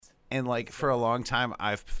And, like, for a long time,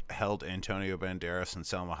 I've held Antonio Banderas and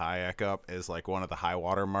Selma Hayek up as, like, one of the high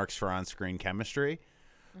water marks for on-screen chemistry.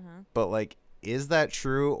 Mm-hmm. But, like, is that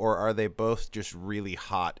true, or are they both just really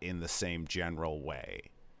hot in the same general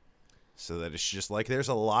way? So that it's just, like, there's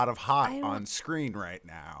a lot of hot on screen right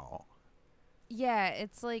now. Yeah,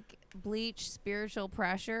 it's like Bleach spiritual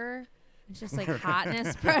pressure. It's just, like,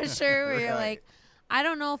 hotness pressure where you're like, I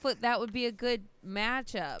don't know if that would be a good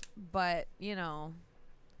matchup, but, you know...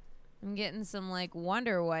 I'm getting some, like,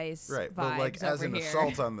 Wonder Weiss vibes but, like, as an here.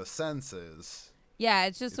 assault on the senses. Yeah,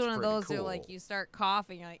 it's just one of those cool. where, like, you start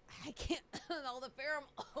coughing, you're like, I can't, all the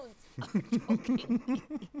pheromones. I'm joking.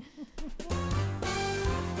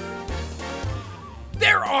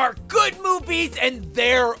 There are good movies and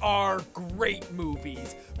there are great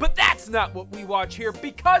movies. But that's not what we watch here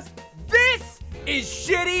because this is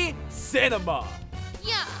shitty cinema.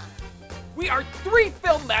 Yeah. We are 3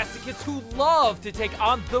 film masochists who love to take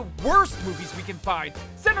on the worst movies we can find,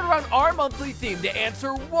 centered around our monthly theme to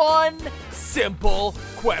answer one simple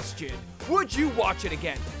question. Would you watch it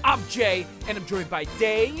again? I'm Jay, and I'm joined by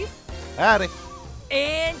Dave. Howdy.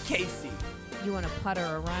 And Casey. You want to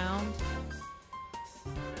putter around?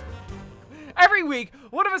 Every week,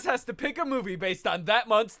 one of us has to pick a movie based on that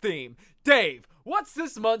month's theme. Dave, what's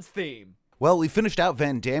this month's theme? Well, we finished out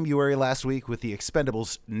Van Damme-uary last week with The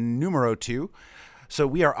Expendables numero 2. So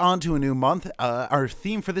we are on to a new month. Our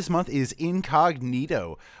theme for this month is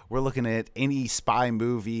Incogneato. We're looking at any spy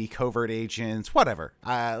movie, covert agents, whatever.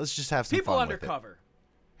 Let's just have some people fun undercover.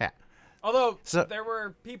 with it. Yeah. Although, there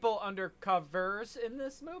were people undercovers in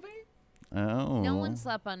this movie? Oh. No one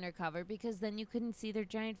slept undercover because then you couldn't see their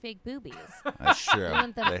giant fake boobies. That's true. You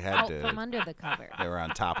want them They had out to. from under the cover. They were on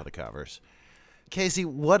top of the covers. Casey,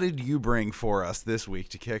 what did you bring for us this week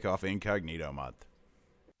to kick off Incognito month?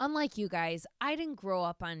 Unlike you guys, I didn't grow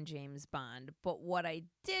up on James Bond, but what I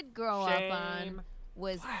did grow up on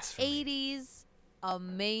was Blasphemy. 80s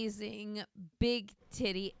amazing big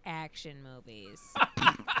titty action movies.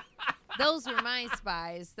 Those were my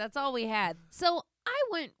spies. That's all we had. So I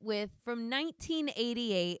went with, from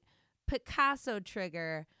 1988, Picasso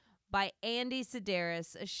Trigger by Andy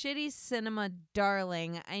Sedaris, a shitty cinema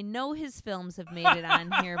darling. I know his films have made it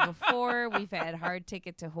on here before. We've had Hard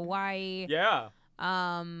Ticket to Hawaii. Yeah.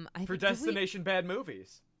 For Destination Bad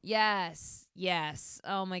Movies. Yes.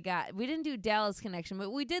 Oh my God. We didn't do Dallas Connection,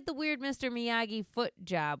 but we did the weird Mr. Miyagi foot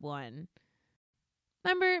job one.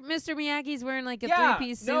 Remember, Mr. Miyagi's wearing like a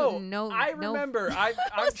three-piece suit and I remember. I'm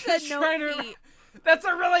just no trying to. feet? That's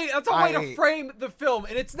a way to frame the film,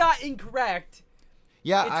 and it's not incorrect.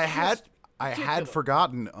 Yeah, It's I had ridiculous.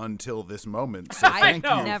 forgotten until this moment. So thank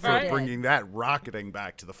you never for did. bringing that rocketing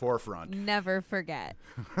back to the forefront. Never forget.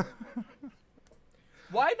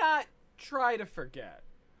 Why not try to forget?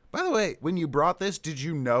 By the way, when you brought this, did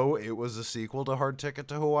you know it was a sequel to Hard Ticket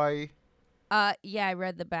to Hawaii? Yeah, I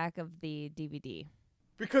read the back of the DVD.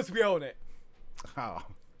 Because we own it. Oh.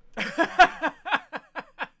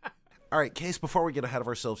 All right, Case, before we get ahead of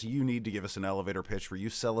ourselves, you need to give us an elevator pitch where you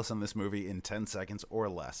sell us on this movie in 10 seconds or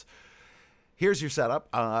less. Here's your setup.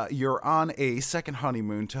 You're on a second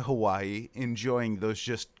honeymoon to Hawaii, enjoying those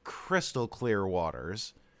just crystal clear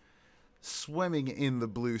waters, swimming in the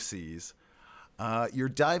blue seas. You're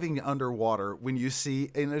diving underwater when you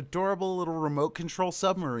see an adorable little remote control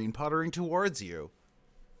submarine puttering towards you.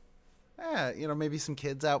 Maybe some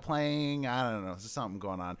kids out playing. I don't know. There's something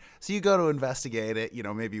going on. So you go to investigate it,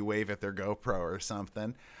 maybe wave at their GoPro or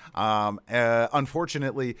something.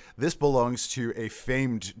 Unfortunately, this belongs to a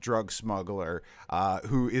famed drug smuggler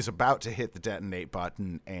who is about to hit the detonate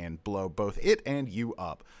button and blow both it and you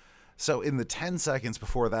up. So in the 10 seconds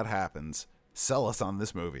before that happens, sell us on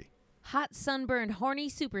this movie. Hot, sunburned, horny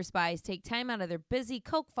super spies take time out of their busy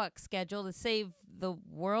coke fuck schedule to save the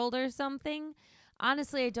world or something.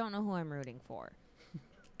 Honestly, I don't know who I'm rooting for.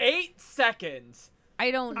 8 seconds.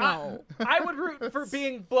 I don't know. I would root for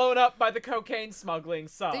being blown up by the cocaine smuggling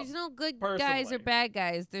sub. There's no good personally. guys or bad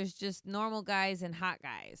guys. There's just normal guys and hot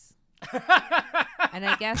guys. And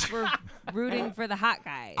I guess we're rooting for the hot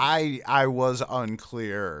guys. I was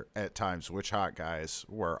unclear at times which hot guys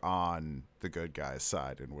were on the good guys'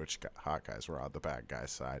 side and which hot guys were on the bad guys'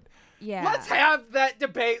 side. Yeah. Let's have that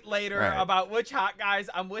debate later Right. about which hot guys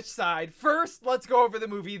on which side. First, let's go over the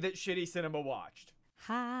movie that Shitty Cinema watched.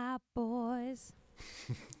 Hot boys.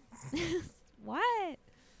 What?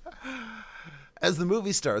 As the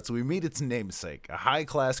movie starts, we meet its namesake, a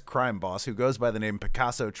high-class crime boss who goes by the name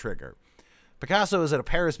Picasso Trigger. Picasso is at a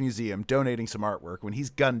Paris museum donating some artwork when he's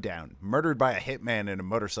gunned down, murdered by a hitman in a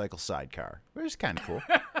motorcycle sidecar, which is kind of cool.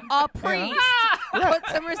 A priest. Put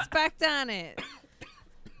some respect on it.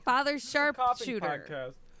 Father Coughing Sharpshooter.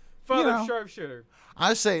 podcast. Father Sharpshooter.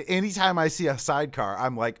 I say anytime I see a sidecar,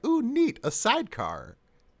 I'm like, ooh, neat, a sidecar.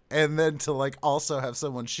 And then to like also have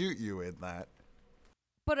someone shoot you in that.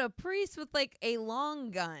 But a priest with like a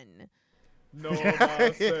long gun. No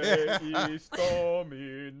más eis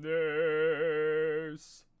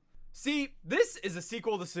Domines. See, this is a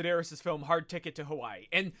sequel to Sedaris' film Hard Ticket to Hawaii,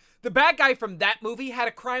 and the bad guy from that movie had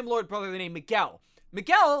a crime lord brother named Miguel.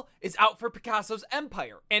 Miguel is out for Picasso's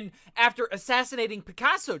empire, and after assassinating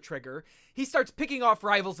Picasso Trigger, he starts picking off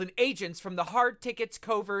rivals and agents from the Hard Ticket's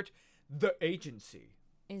covert, The Agency.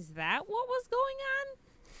 Is that what was going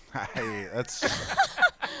on? That's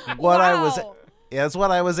what I was. Wow. Yeah, that's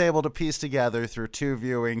what I was able to piece together through 2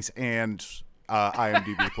 viewings and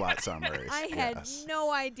IMDb plot summaries. I had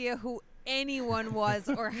no idea who anyone was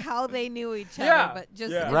or how they knew each other, Yeah, but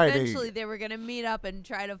just yeah. eventually they were going to meet up and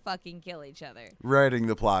try to fucking kill each other. Writing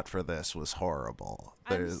the plot for this was horrible.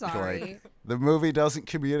 I'm sorry. Like, the movie doesn't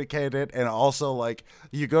communicate it, and also, like,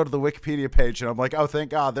 you go to the Wikipedia page, and I'm like, oh,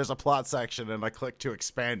 thank God, there's a plot section, and I click to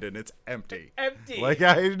expand, and it's empty. Empty. Like,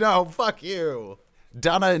 I know, fuck you.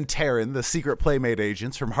 Donna and Taryn, the secret Playmate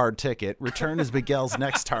agents from Hard Ticket, return as Miguel's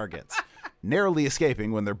next targets, narrowly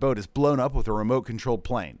escaping when their boat is blown up with a remote-controlled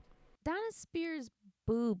plane. Donna Spears'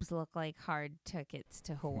 boobs look like hard tickets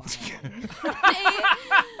to Hawaii. They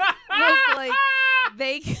look like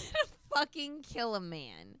they could fucking kill a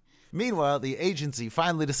man. Meanwhile, the agency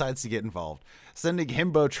finally decides to get involved, sending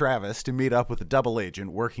Himbo Travis to meet up with a double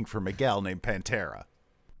agent working for Miguel named Pantera.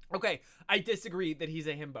 Okay, I disagree that he's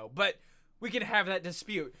a himbo, but we can have that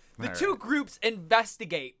dispute. The All two right. groups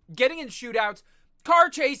investigate, getting in shootouts, car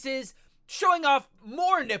chases, showing off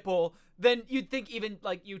more nipple than you'd think even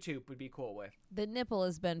like YouTube would be cool with. The nipple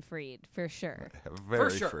has been freed, for sure. Very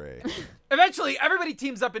For sure. free. Eventually, everybody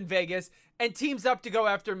teams up in Vegas and teams up to go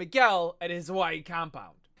after Miguel at his Hawaii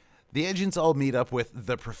compound. The agents all meet up with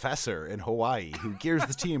the professor in Hawaii, who gears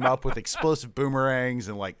the team up with explosive boomerangs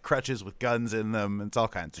and like crutches with guns in them. It's all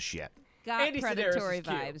kinds of shit. Got Andy Sedaris predatory is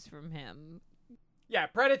cute. vibes from him. Yeah,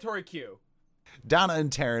 predatory Q. Donna and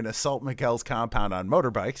Taryn assault Miguel's compound on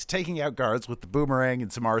motorbikes, taking out guards with the boomerang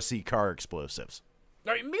and some RC car explosives.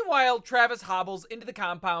 All right, meanwhile, Travis hobbles into the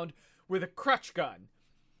compound with a crutch gun.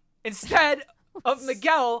 Instead of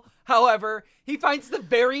Miguel, however, he finds the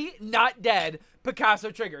very not dead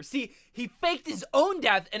Picasso Trigger. See, he faked his own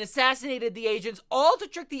death and assassinated the agents, all to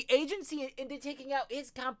trick the agency into taking out his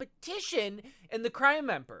competition in the Crime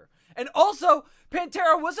Emperor. And also,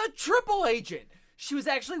 Pantera was a triple agent. She was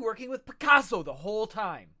actually working with Picasso the whole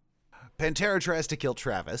time. Pantera tries to kill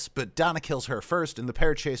Travis, but Donna kills her first, and the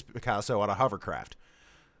pair chase Picasso on a hovercraft.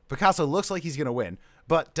 Picasso looks like he's going to win,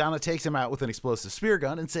 but Donna takes him out with an explosive spear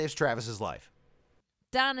gun and saves Travis's life.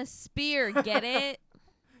 Donna Spear, get it?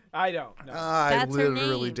 I don't know. I That's her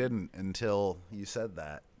literally name. didn't until you said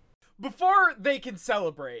that. Before they can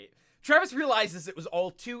celebrate, Travis realizes it was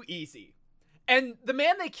all too easy. And the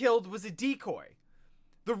man they killed was a decoy.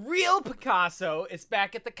 The real Picasso is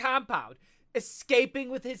back at the compound, escaping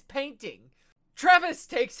with his painting. Travis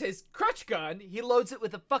takes his crutch gun, he loads it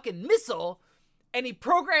with a fucking missile, and he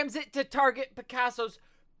programs it to target Picasso's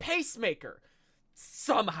pacemaker.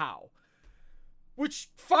 Somehow. Which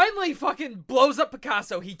finally fucking blows up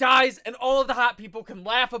Picasso. He dies, and all of the hot people can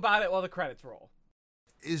laugh about it while the credits roll.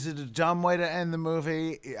 Is it a dumb way to end the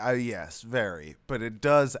movie? Yes, very. But it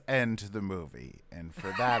does end the movie, and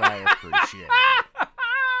for that I appreciate it.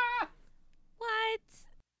 What?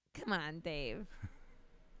 Come on, Dave.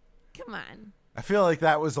 Come on. I feel like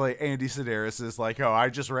that was like Andy Sedaris' like, oh, I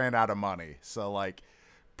just ran out of money. So, like,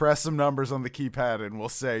 press some numbers on the keypad and we'll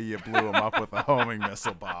say you blew him up with a homing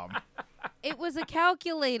missile bomb. It was a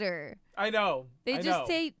calculator. I know. They I just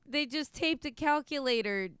know. taped a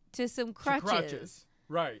calculator to some To crutches.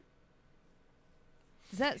 Right.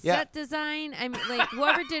 Is that Yeah. set design? I mean, like,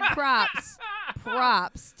 whoever did props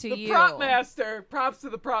to The you. prop master. Props to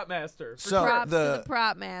the prop master. For So sure. Props to the the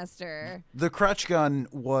prop master. the crutch gun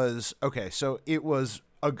was okay. So it was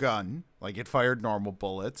a gun, like it fired normal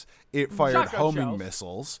bullets. It fired Shotgun homing shells.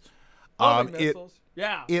 missiles. Homing It missiles.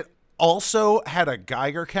 Yeah. it also had a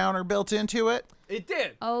Geiger counter built into it. It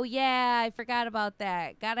did. Oh, yeah, I forgot about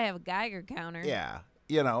that. Gotta have a Geiger counter. Yeah.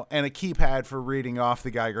 You know, and a keypad for reading off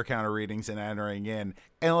the Geiger counter readings and entering in.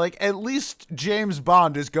 And, like, at least James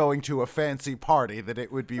Bond is going to a fancy party that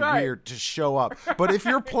it would be Right. weird to show up. But if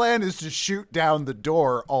your plan is to shoot down the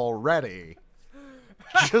door already,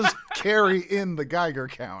 just carry in the Geiger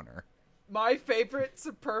counter. My favorite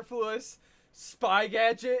superfluous spy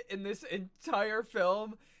gadget in this entire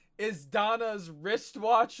film is Donna's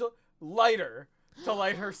wristwatch lighter to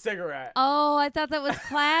light her cigarette. Oh, I thought that was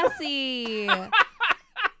classy.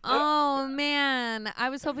 Oh, man. I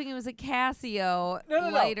was hoping it was a Casio No.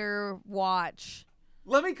 lighter watch.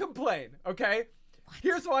 Let me complain, okay?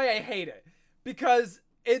 Here's why I hate it. Because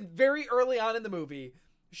very early on in the movie,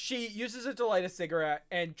 she uses it to light a cigarette,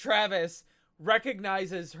 and Travis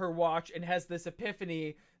recognizes her watch and has this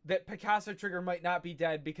epiphany that Picasso Trigger might not be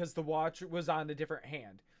dead because the watch was on a different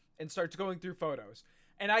hand, and starts going through photos.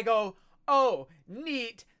 And I go, oh,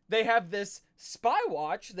 neat. They have this spy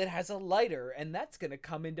watch that has a lighter, and that's going to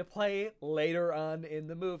come into play later on in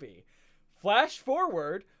the movie. Flash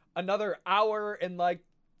forward another hour and like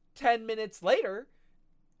 10 minutes later,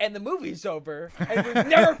 and the movie's over, and we've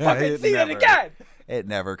never fucking seen it again. It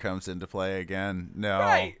never comes into play again.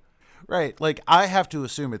 No. Right. Like, I have to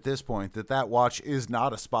assume at this point that watch is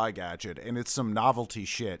not a spy gadget, and it's some novelty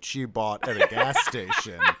shit she bought at a gas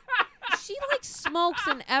station. She like smokes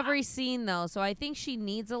in every scene though, so I think she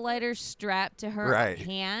needs a lighter strapped to her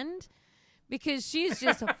hand because she's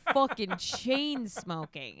just a fucking chain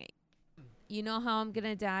smoking. You know how I'm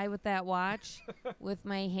gonna die with that watch? With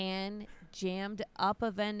my hand jammed up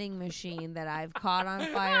a vending machine that I've caught on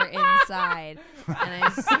fire inside, and I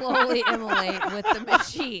slowly immolate with the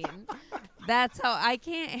machine. That's how I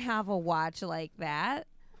can't have a watch like that.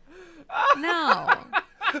 No.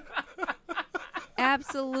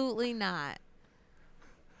 Absolutely not.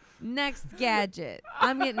 Next gadget.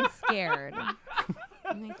 I'm getting scared.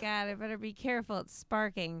 Oh my God, I better be careful. It's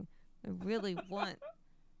sparking. I really want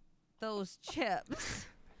those chips.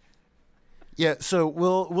 Yeah, so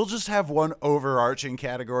we'll just have one overarching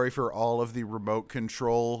category for all of the remote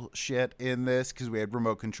control shit in this, because we had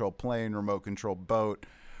remote control plane, remote control boat,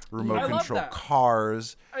 remote control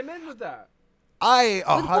cars. I'm in with that. I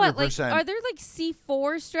 100%. What? Like, are there like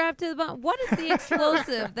C4 strapped to the bottom? What is the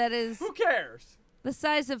explosive that is Who cares? the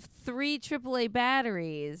size of 3 AAA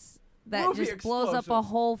batteries that Movie just blows up a explosives.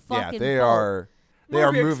 whole fucking they boat? are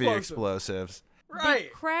movie explosives. explosives. They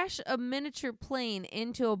Right. crash a miniature plane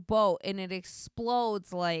into a boat and it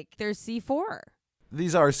explodes like there's C4.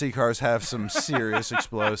 These RC cars have some serious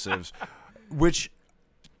explosives, which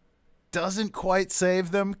doesn't quite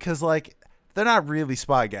save them, because like they're not really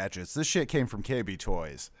spy gadgets. This shit came from KB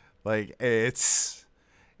Toys. Like it's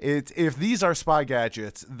if these are spy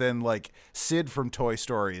gadgets, then like Sid from Toy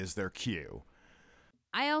Story is their cue.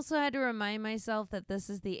 I also had to remind myself that this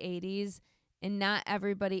is the 80s and not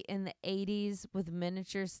everybody in the 80s with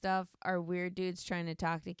miniature stuff are weird dudes trying to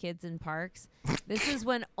talk to kids in parks. This is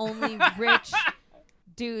when only rich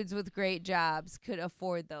dudes with great jobs could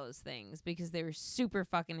afford those things because they were super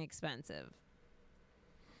fucking expensive.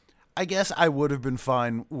 I guess I would have been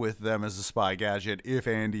fine with them as a spy gadget if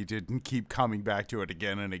Andy didn't keep coming back to it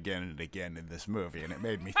again and again and again in this movie, and it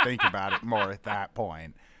made me think about it more at that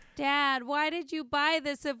point. Dad, why did you buy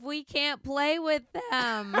this if we can't play with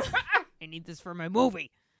them? I need this for my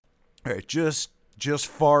movie. All right, just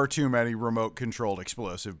far too many remote-controlled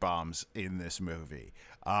explosive bombs in this movie.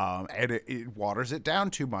 And it waters it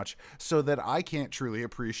down too much so that I can't truly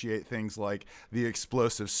appreciate things like the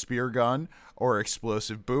explosive spear gun or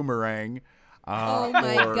explosive boomerang. Oh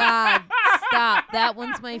my God. Stop. That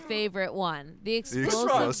one's my favorite one. The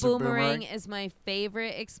explosive boomerang is my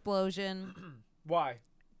favorite explosion. Why?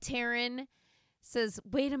 Taryn says,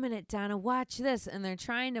 wait a minute, Donna, watch this. And they're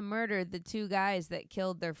trying to murder the 2 guys that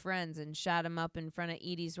killed their friends and shot them up in front of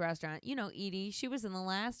Edie's restaurant. You know Edie. She was in the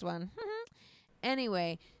last one.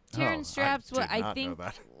 Anyway, Taryn straps what I think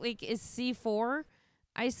like is C4,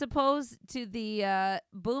 I suppose, to the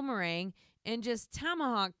boomerang and just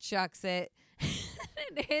tomahawk chucks it.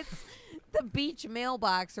 It hits the beach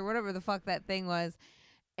mailbox or whatever the fuck that thing was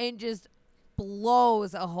and just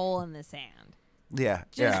blows a hole in the sand. Yeah,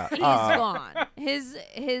 He's gone.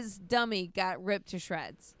 His dummy got ripped to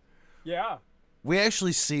shreds. Yeah. We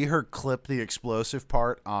actually see her clip the explosive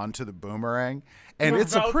part onto the boomerang, and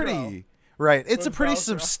it's a pretty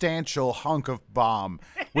substantial hunk of bomb,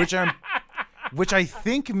 which I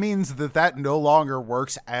think means that no longer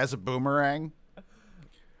works as a boomerang.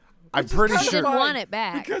 I'm pretty sure. Didn't want it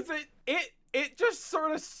back because it just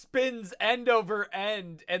sort of spins end over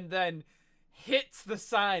end and then hits the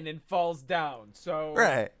sign and falls down. So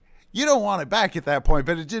right, you don't want it back at that point,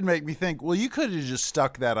 but it did make me think. Well, you could have just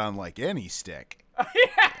stuck that on like any stick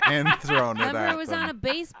and thrown it. Remember, at it was them. on a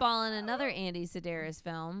baseball in another Andy Sedaris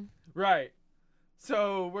film. Right.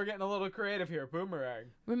 So we're getting a little creative here. Boomerang.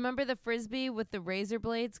 Remember the frisbee with the razor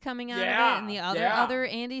blades coming out of it in the Yeah. other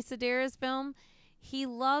Andy Sedaris film? He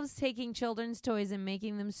loves taking children's toys and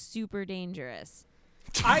making them super dangerous.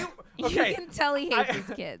 You can tell he hates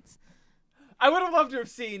his kids. I would have loved to have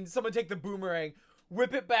seen someone take the boomerang,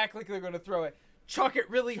 whip it back like they're going to throw it, chuck it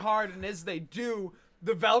really hard, and as they do,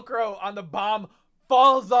 the Velcro on the bomb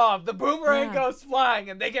falls off. The boomerang Yeah. goes flying,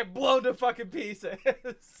 and they get blown to fucking pieces.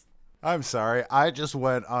 I'm sorry. I just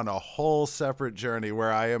went on a whole separate journey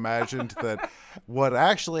where I imagined that what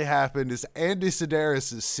actually happened is Andy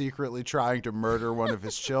Sedaris is secretly trying to murder one of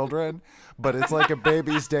his children, but it's like a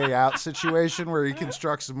baby's day out situation where he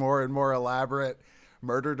constructs more and more elaborate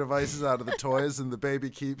murder devices out of the toys, and the baby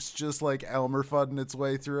keeps just like Elmer Fudding its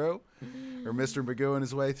way through, or Mr. Magooing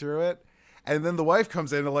his way through it. And then the wife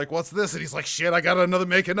comes in and like, what's this? And he's like, shit, I gotta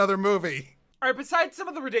make another movie. All right, besides some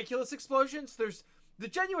of the ridiculous explosions, there's the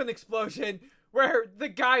genuine explosion where the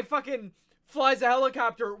guy fucking flies a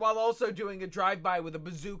helicopter while also doing a drive-by with a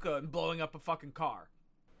bazooka and blowing up a fucking car.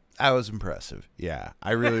 That was impressive. Yeah.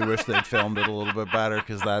 I really wish they'd filmed it a little bit better,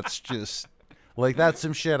 because that's just, like, that's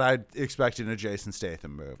some shit I'd expect in a Jason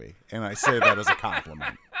Statham movie. And I say that as a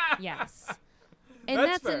compliment. Yes. And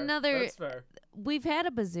That's that's fair. another. That's fair. We've had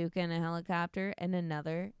a bazooka and a helicopter and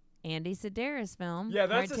another Andy Sedaris film. Yeah,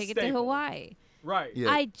 that's Hard a Ticket to staple. Hawaii. Right.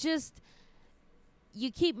 Yeah. You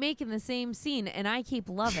keep making the same scene, and I keep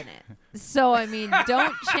loving it. So, I mean,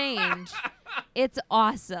 don't change. It's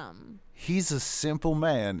awesome. He's a simple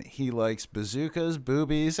man. He likes bazookas,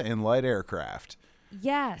 boobies, and light aircraft.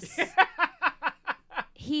 Yes.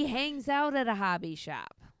 He hangs out at a hobby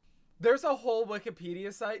shop. There's a whole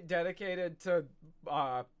Wikipedia site dedicated to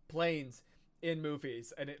planes in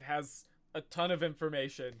movies, and it has a ton of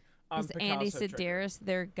information on Is Picasso Andy trigger. Sedaris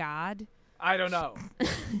their god? I don't know.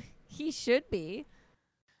 He should be.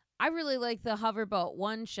 I really like the hoverboat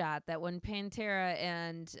one shot that when Pantera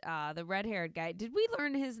and the red-haired guy, did we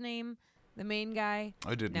learn his name? The main guy?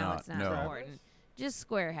 I did No, not. it's not No. important. Just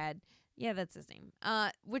Squarehead. Yeah, that's his name.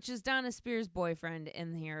 Which is Donna Spears' boyfriend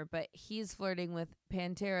in here, but he's flirting with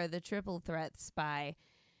Pantera, the triple threat spy.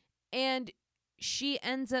 And she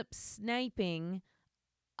ends up sniping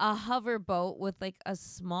a hoverboat with like a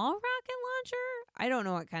small rocket launcher. I don't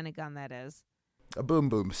know what kind of gun that is. A boom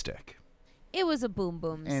boom stick. It was a boom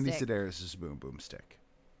boom Andy stick. Sedaris' boom boom stick.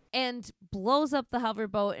 And blows up the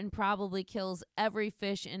hoverboat and probably kills every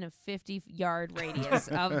fish in a 50-yard radius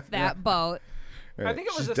of that boat. I think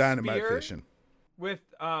it was She's a dynamite spear fishing. with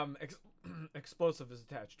explosives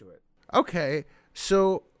attached to it. Okay,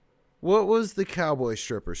 so what was the cowboy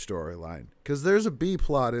stripper storyline? Because there's a B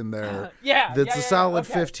plot in there Yeah. that's a solid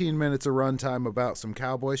okay. 15 minutes of runtime about some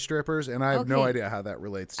cowboy strippers, and I have no Okay. idea how that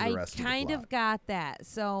relates to the I rest of the kind plot. of got that.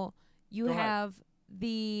 So you Go ahead. have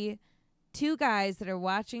the two guys that are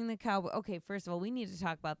watching the cowboy. Okay, first of all, we need to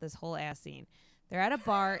talk about this whole ass scene. They're at a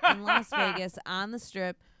bar in Las Vegas on the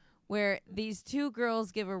Strip where these two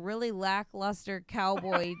girls give a really lackluster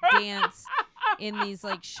cowboy dance in these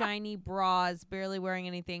like shiny bras, barely wearing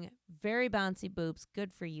anything. Very bouncy boobs.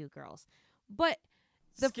 Good for you, girls. But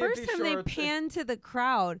the Skimpy first time they shorts. pan to the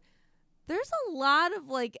crowd, there's a lot of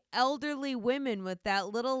like elderly women with that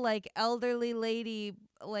little like elderly lady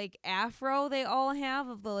like afro they all have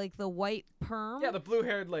of the white perm. Yeah, the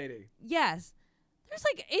blue-haired lady. Yes. There's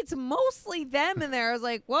like it's mostly them in there. I was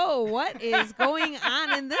like, whoa, what is going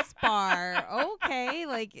on in this bar? Okay,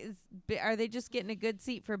 like are they just getting a good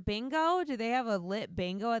seat for bingo? Do they have a lit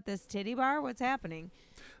bingo at this titty bar? What's happening?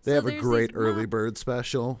 They So have a there's great these early bird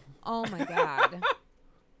special. Oh my God.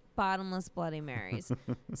 Bottomless Bloody Marys.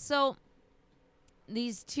 So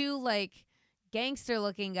these two like gangster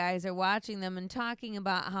looking guys are watching them and talking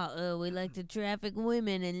about how we like to traffic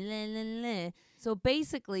women and la la la. So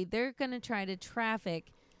basically they're going to try to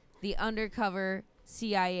traffic the undercover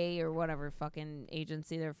CIA or whatever fucking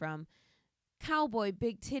agency they're from cowboy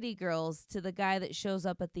big titty girls to the guy that shows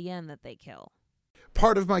up at the end that they kill.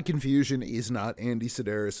 Part of my confusion is not Andy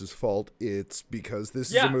Sedaris' fault. It's because this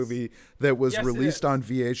is Yes. a movie that was Yes, it released is. on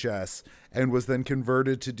VHS and was then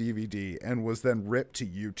converted to DVD and was then ripped to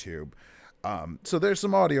YouTube. So there's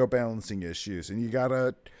some audio balancing issues, and you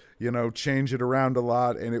gotta, change it around a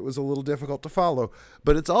lot, and it was a little difficult to follow.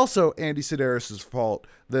 But it's also Andy Sedaris' fault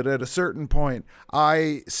that at a certain point,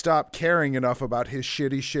 I stopped caring enough about his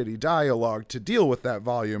shitty dialogue to deal with that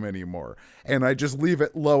volume anymore. And I just leave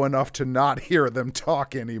it low enough to not hear them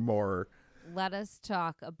talk anymore. Let us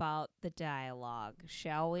talk about the dialogue,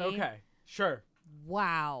 shall we? Okay, sure.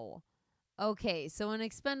 Wow. Okay, so in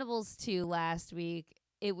Expendables 2 last week,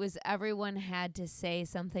 it was everyone had to say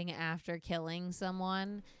something after killing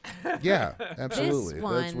someone. Yeah, absolutely. That's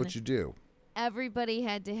one- what you do. Everybody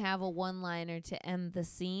had to have a one-liner to end the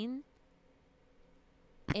scene.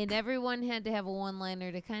 And everyone had to have a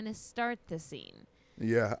one-liner to kind of start the scene.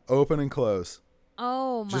 Yeah, open and close.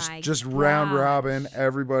 Oh my Just round robin, gosh.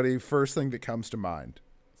 everybody, first thing that comes to mind.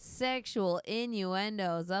 Sexual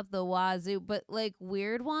innuendos up the wazoo, but like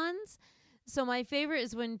weird ones. So my favorite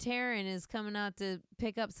is when Taryn is coming out to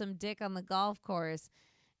pick up some dick on the golf course.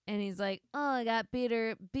 And he's like, oh, I got beat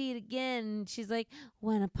again. And she's like,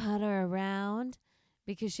 want to putter around?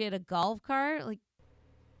 Because she had a golf cart? Like,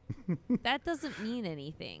 that doesn't mean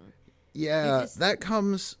anything. Yeah, that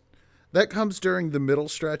comes during the middle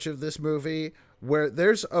stretch of this movie where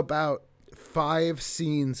there's about 5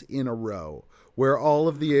 scenes in a row where all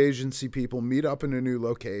of the agency people meet up in a new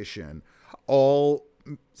location,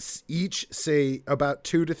 each say about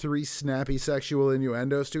 2 to 3 snappy sexual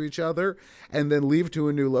innuendos to each other, and then leave to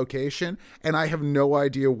a new location. And I have no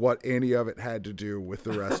idea what any of it had to do with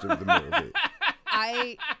the rest of the movie.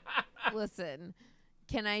 Listen,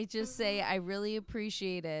 can I just say I really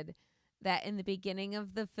appreciated that in the beginning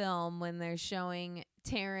of the film when they're showing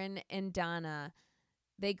Taryn and Donna,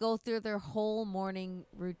 they go through their whole morning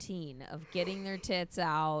routine of getting their tits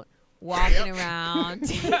out, walking around,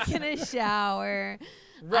 taking a shower.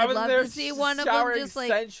 I'd love to see one of them just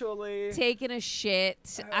like taking a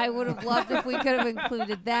shit. I would have loved if we could have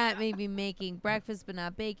included that. Maybe making breakfast but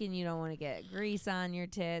not bacon. You don't want to get grease on your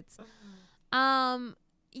tits.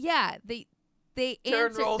 Yeah, they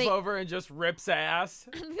Taryn rolls over and just rips ass.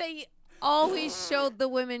 They always showed the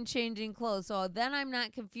women changing clothes. So then I'm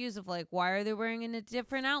not confused of like, why are they wearing in a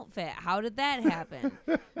different outfit? How did that happen?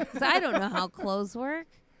 Because I don't know how clothes work.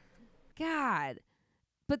 God.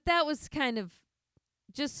 But that was kind of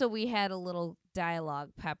just so we had a little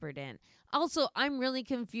dialogue peppered in. Also, I'm really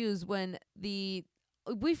confused when we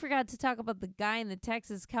forgot to talk about the guy in the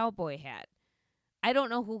Texas cowboy hat. I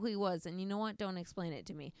don't know who he was, and you know what? Don't explain it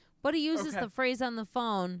to me. But he uses the phrase on the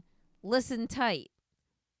phone, listen tight.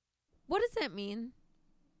 What does that mean?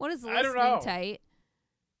 What is listening tight?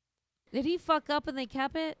 Did he fuck up and they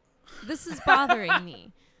kept it? This is bothering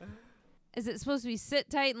me. Is it supposed to be sit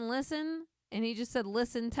tight and listen? And he just said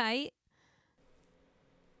listen tight?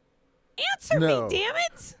 Answer me, damn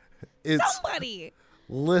it! Somebody!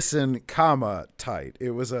 Listen, comma, tight.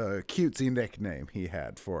 It was a cutesy nickname he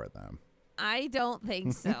had for them. I don't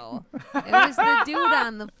think so. It was the dude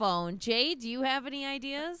on the phone. Jay, do you have any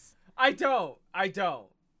ideas? I don't.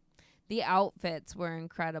 The outfits were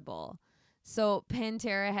incredible. So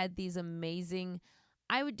Pantera had these amazing,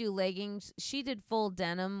 I would do leggings. She did full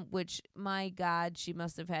denim, which, my God, she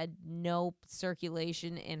must have had no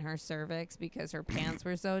circulation in her cervix because her pants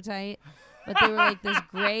were so tight. But they were like this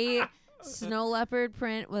gray snow leopard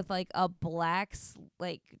print with like a black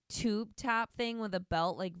like tube top thing with a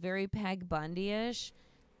belt, like very Peg Bundy-ish.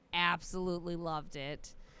 Absolutely loved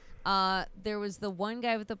it. There was the one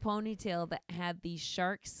guy with the ponytail that had the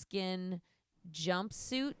shark skin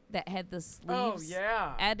jumpsuit that had the sleeves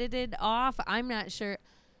edited off. I'm not sure.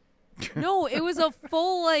 No, it was a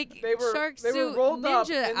full like shark suit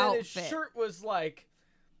ninja outfit. His shirt was like,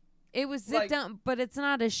 it was zipped down, but it's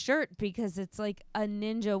not a shirt because it's like a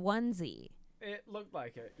ninja onesie. It looked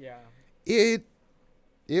like it, yeah.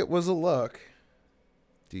 It was a look.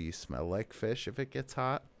 Do you smell like fish if it gets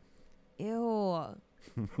hot? Ew.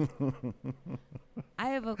 I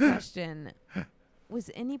have a question. Was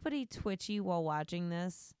anybody twitchy while watching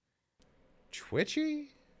this?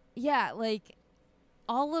 Twitchy? Yeah, like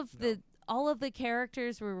all of the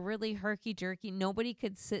characters were really herky-jerky. Nobody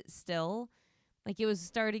could sit still. Like, it was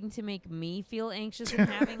starting to make me feel anxious and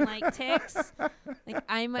having, like, tics. Like,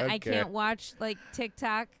 I can't watch, like,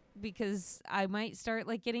 TikTok because I might start,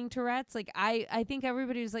 like, getting Tourette's. Like, I think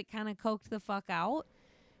everybody was, like, kind of coked the fuck out.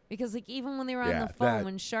 Because, like, even when they were on the phone,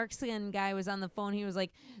 when Shark Skin guy was on the phone, he was,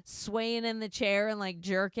 like, swaying in the chair and, like,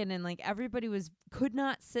 jerking. And, like, everybody could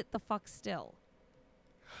not sit the fuck still.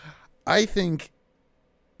 I think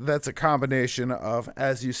that's a combination of,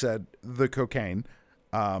 as you said, the cocaine,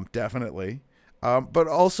 definitely. But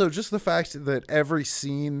also just the fact that every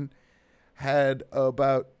scene had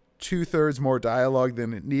about 2/3 more dialogue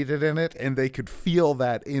than it needed in it, and they could feel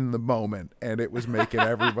that in the moment, and it was making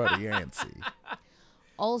everybody antsy.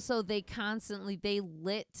 Also, they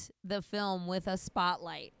lit the film with a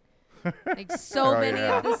spotlight. Like so many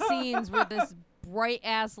of the scenes were this bright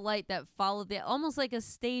ass light that followed almost like a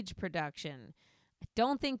stage production. I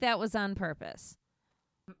don't think that was on purpose.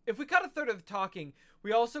 If we cut a third of the talking,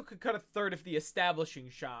 we also could cut a third of the establishing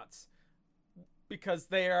shots, because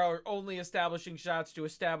they are only establishing shots to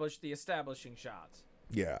establish the establishing shots.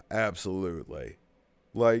 Yeah, absolutely.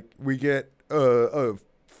 Like, we get a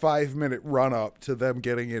 5-minute run up to them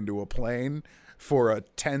getting into a plane for a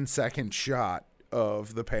 10-second shot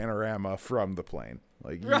of the panorama from the plane.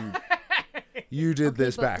 Like, you did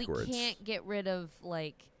this backwards. We can't get rid of,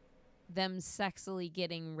 like, them sexily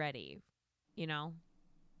getting ready, you know?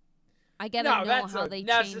 I gotta know how they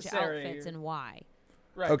change outfits and why.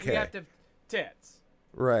 Right. Okay. We have to tits.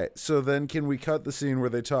 Right. So then can we cut the scene where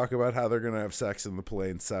they talk about how they're going to have sex in the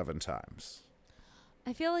plane 7 times?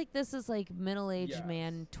 I feel like this is like middle-aged Yes.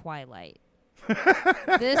 man Twilight.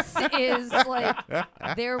 This is like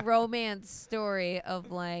their romance story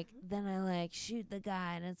of like, then I like shoot the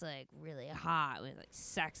guy and it's like really hot with like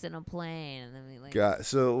sex in a plane, and then we like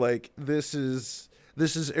So like this is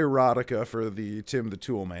erotica for the Tim the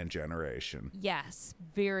Tool Man generation. yes,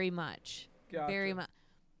 very much. Very Gotcha. much.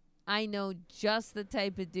 I know just the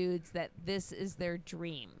type of dudes that this is their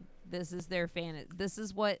dream. This is their fantasy. This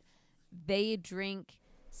is what they drink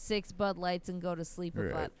 6 Bud Lights and go to sleep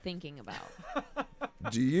Right. about thinking about.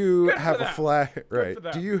 Do you have a them. flag? Right. for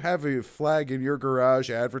them. Do you have a flag in your garage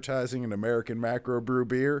advertising an American macro brew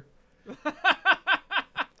beer?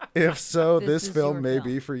 If so, This this is film your may film.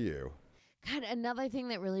 be for you. God, another thing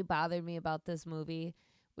that really bothered me about this movie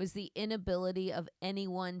was the inability of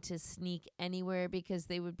anyone to sneak anywhere because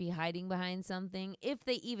they would be hiding behind something, if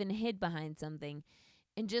they even hid behind something,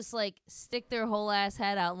 and just like stick their whole ass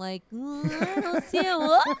head out like, I don't see it.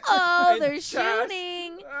 Whoa, And they're Josh-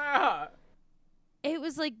 shooting. Ah. It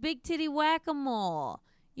was like big titty whack-a-mole.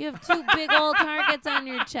 You have 2 big old targets on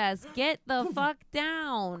your chest. Get the fuck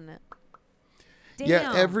down. Damn.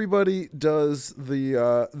 Yeah, everybody does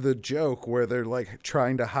the joke where they're like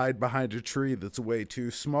trying to hide behind a tree that's way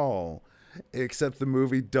too small, except the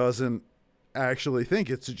movie doesn't actually think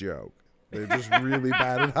it's a joke. They're just really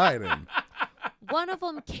bad at hiding. One of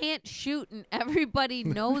them can't shoot, and everybody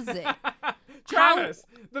knows it. Travis,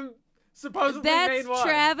 the supposedly That's main one.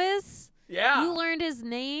 Travis? Yeah. You learned his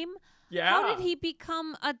name? Yeah. How did he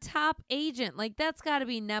become a top agent? Like, that's got to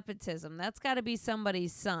be nepotism. That's got to be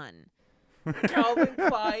somebody's son. Calvin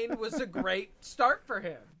Klein was a great start for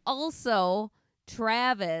him. Also,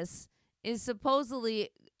 Travis is supposedly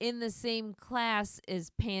in the same class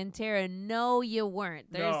as Pantera. No, you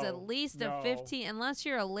weren't. There's No, at least no. a 15, unless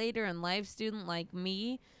you're a later in life student like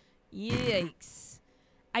me. Yikes.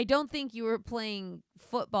 I don't think you were playing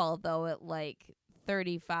football, though, at like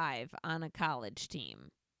 35 on a college team.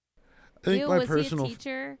 I think Ew, my was personal he a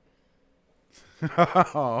teacher?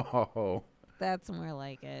 Oh. That's more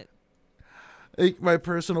like it. I think my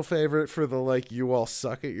personal favorite for the like you all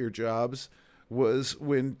suck at your jobs was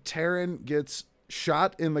when Taryn gets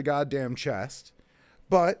shot in the goddamn chest,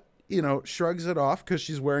 but, you know, shrugs it off because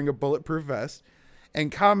she's wearing a bulletproof vest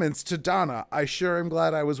and comments to Donna, I sure am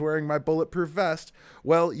glad I was wearing my bulletproof vest.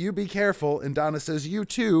 Well, you be careful. And Donna says, you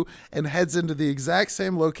too, and heads into the exact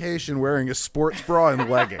same location wearing a sports bra and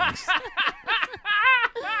leggings.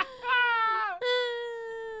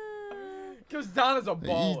 Because Donna's a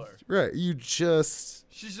baller. Right. You just...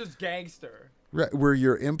 She's just gangster. Right. Were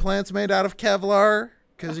your implants made out of Kevlar?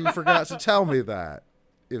 Because you forgot to tell me that.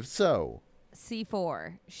 If so.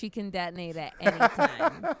 C4. She can detonate at any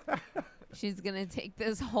time. She's going to take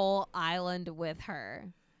this whole island with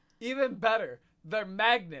her. Even better, they're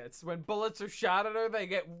magnets. When bullets are shot at her, they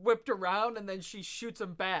get whipped around and then she shoots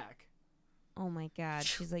them back. Oh my God.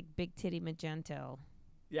 She's like Big Titty Magento.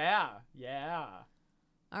 Yeah, yeah.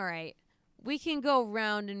 All right. We can go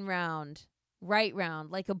round and round, right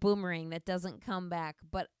round, like a boomerang that doesn't come back.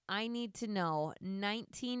 But I need to know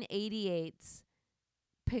 1988's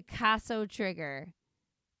Picasso Trigger.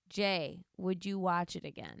 Jay, would you watch it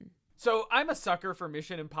again? So I'm a sucker for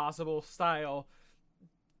Mission Impossible style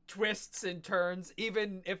twists and turns,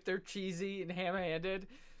 even if they're cheesy and ham-handed.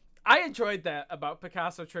 I enjoyed that about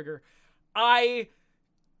Picasso Trigger. I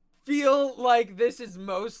feel like this is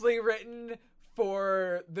mostly written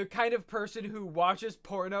for the kind of person who watches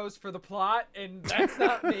pornos for the plot, and that's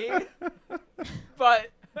not me.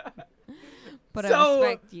 But But So- I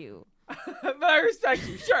respect you. but I respect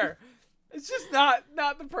you, sure. It's just not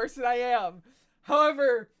the person I am.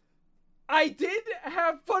 However, I did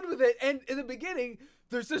have fun with it, and in the beginning,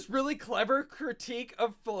 there's this really clever critique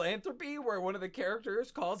of philanthropy where one of the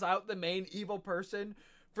characters calls out the main evil person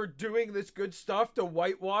for doing this good stuff to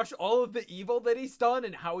whitewash all of the evil that he's done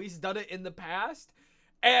and how he's done it in the past.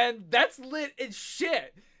 And that's lit as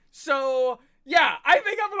shit. So, yeah, I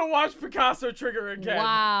think I'm going to watch Picasso Trigger again.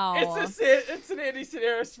 Wow. It's an Andy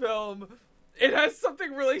Sedaris film. It has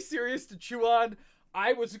something really serious to chew on.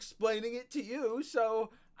 I was explaining it to you,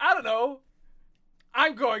 so I don't know.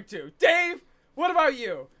 I'm going to. Dave, what about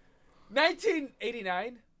you?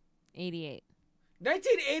 1989? 88.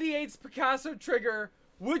 1988's Picasso Trigger.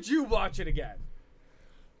 Would you watch it again?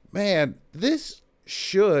 Man, this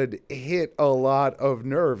should hit a lot of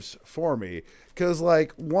nerves for me. Because,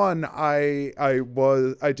 like, one, I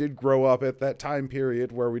did grow up at that time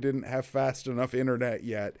period where we didn't have fast enough internet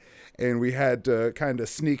yet, and we had to kind of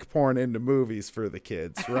sneak porn into movies for the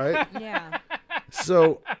kids, right? Yeah.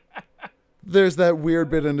 So there's that weird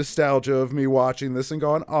bit of nostalgia of me watching this and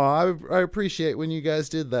going, oh, I appreciate when you guys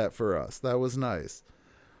did that for us. That was nice.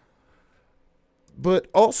 But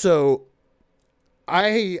also,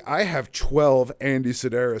 I have 12 Andy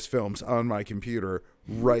Sedaris films on my computer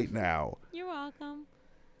right now. You're welcome.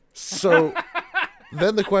 So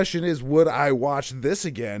then the question is, would I watch this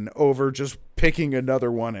again over just picking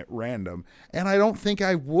another one at random? And I don't think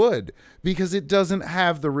I would, because it doesn't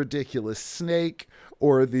have the ridiculous snake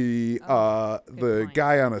or the point.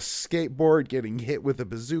 guy on a skateboard getting hit with a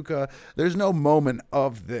bazooka. There's no moment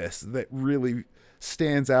of this that really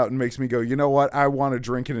stands out and makes me go, you know what? I want to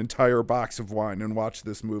drink an entire box of wine and watch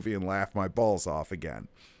this movie and laugh my balls off again.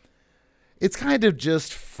 It's kind of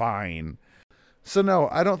just fine. So no,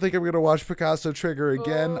 I don't think I'm going to watch Picasso Trigger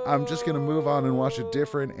again. I'm just going to move on and watch a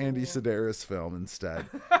different Andy Sedaris film instead.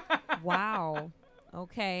 Wow.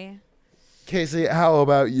 Okay. Casey, how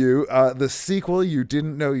about you? The sequel you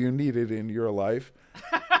didn't know you needed in your life.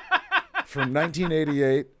 From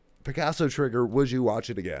 1988, Picasso Trigger, would you watch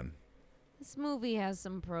it again? This movie has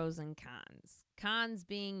some pros and cons. Cons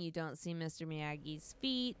being you don't see Mr. Miyagi's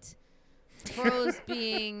feet. Pros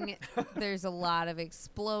being there's a lot of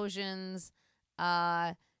explosions.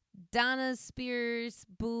 Donna Spears'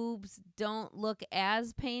 boobs don't look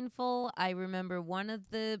as painful. I remember one of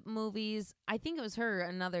the movies, I think it was her,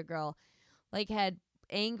 another girl, like had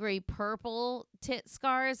angry purple tit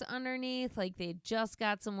scars underneath, like they just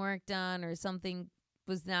got some work done or something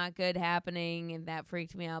was not good happening, and that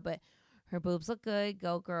freaked me out. But her boobs look good.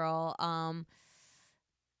 Go girl. I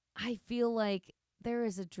feel like there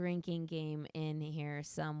is a drinking game in here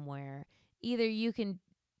somewhere. Either you can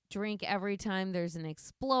drink every time there's an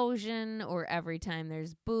explosion or every time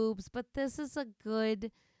there's boobs, but this is a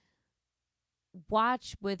good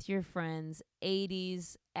watch with your friends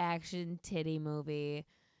 80s action titty movie.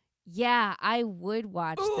 Yeah, I would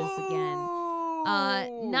watch this again.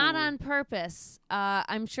 Not on purpose.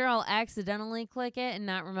 I'm sure I'll accidentally click it and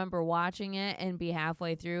not remember watching it and be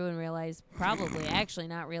halfway through and probably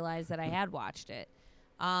not realize that I had watched it.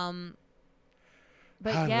 But How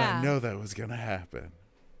did yeah, I know that was going to happen?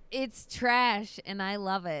 it's trash and I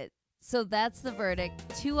love it. So that's the verdict.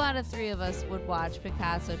 2 out of 3 of us would watch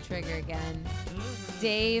Picasso Trigger again.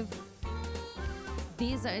 Dave,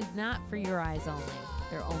 these are not for your eyes only.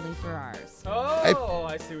 They're only for ours. Oh,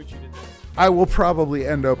 I see what you did there. I will probably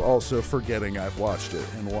end up also forgetting I've watched it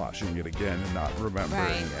and watching it again and not remembering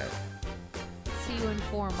Right. it. See you in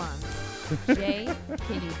 4 months. Jay,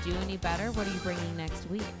 can you do any better? What are you bringing next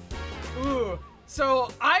week? Ooh, so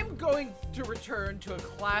I'm going to return to a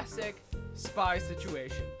classic spy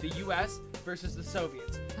situation. The U.S. versus the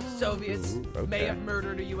Soviets. Soviets may okay. have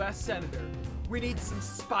murdered a U.S. senator. We need some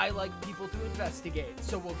spy-like people to investigate,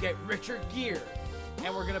 so we'll get Richard Gere.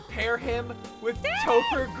 And we're going to pair him with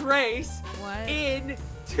Topher Grace What? in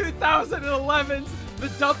 2011's The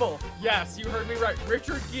Double. Yes, you heard me right.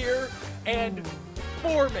 Richard Gere and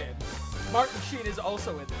Foreman. Martin Sheen is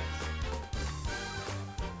also in this.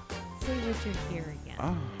 Say Richard Gere again.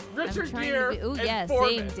 Oh. Richard I'm Gere trying to and yeah,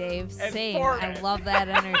 Foreman. same, Dave. And Same. Foreman. I love that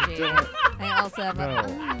energy. I also have No.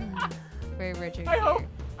 for Richard I Gere.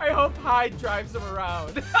 hope Hyde drives him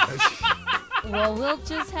around. Well, we'll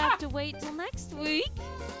just have to wait till next week.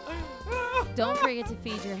 Don't forget to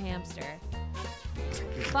feed your hamster.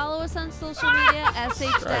 Follow us on social media,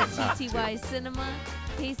 sh.tty cinema,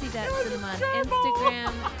 casey.cinema on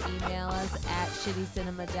Instagram, email us at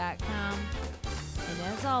shittycinema.com. And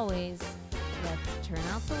as always, let's turn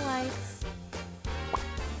out the lights,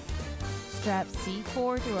 strap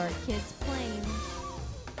C4 to our kids' plane,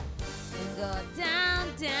 and go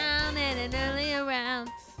down, down, and an early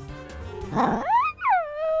around.